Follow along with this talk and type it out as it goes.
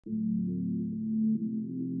She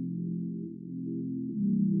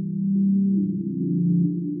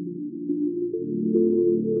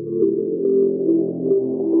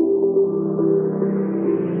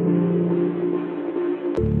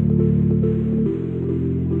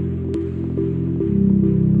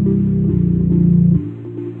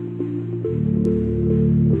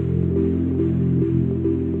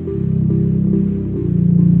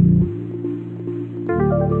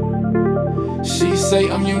say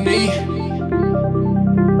I'm unique,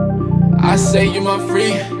 I say you're my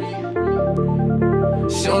free.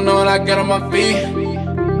 She don't know what I got on my feet.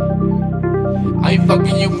 I ain't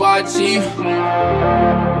fucking you for I cheap.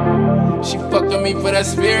 She fucking me for that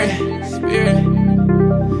spirit.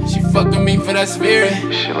 She fucking me for that spirit.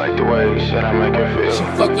 She like the way that I make her feel. She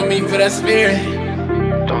fucking me for that spirit.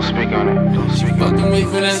 Don't speak on it, don't speak on it. Fucking me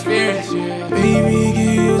for that spirit. Baby,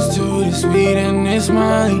 get used to the sweet and it's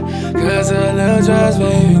mine. Cause her love drives,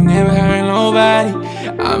 baby, never hurt nobody.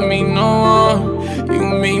 I mean no one, you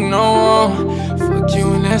mean no one. Fuck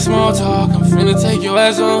you in that small talk, I'm finna take your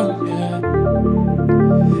ass home, yeah.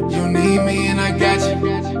 You need me and I got you.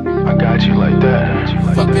 I got you like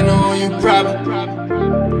that. Fucking on you proper.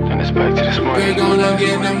 And it's back to this morning. Girl gon' love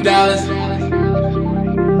getting them dollars.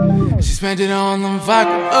 She spent it on them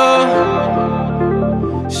vodka,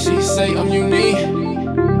 oh. She say I'm unique,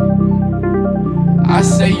 I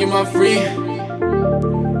say you're my free.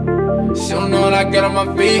 She don't know what I got on my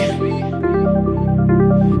feet.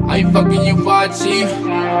 I ain't fucking you for I cheap.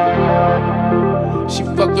 She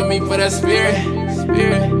fucking me for that spirit.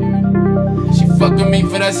 She fucking me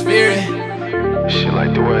for that spirit. She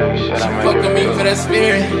like the way that I make her feel. Fucking me for that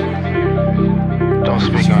spirit. Don't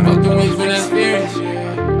speak on it. Fucking me for that spirit.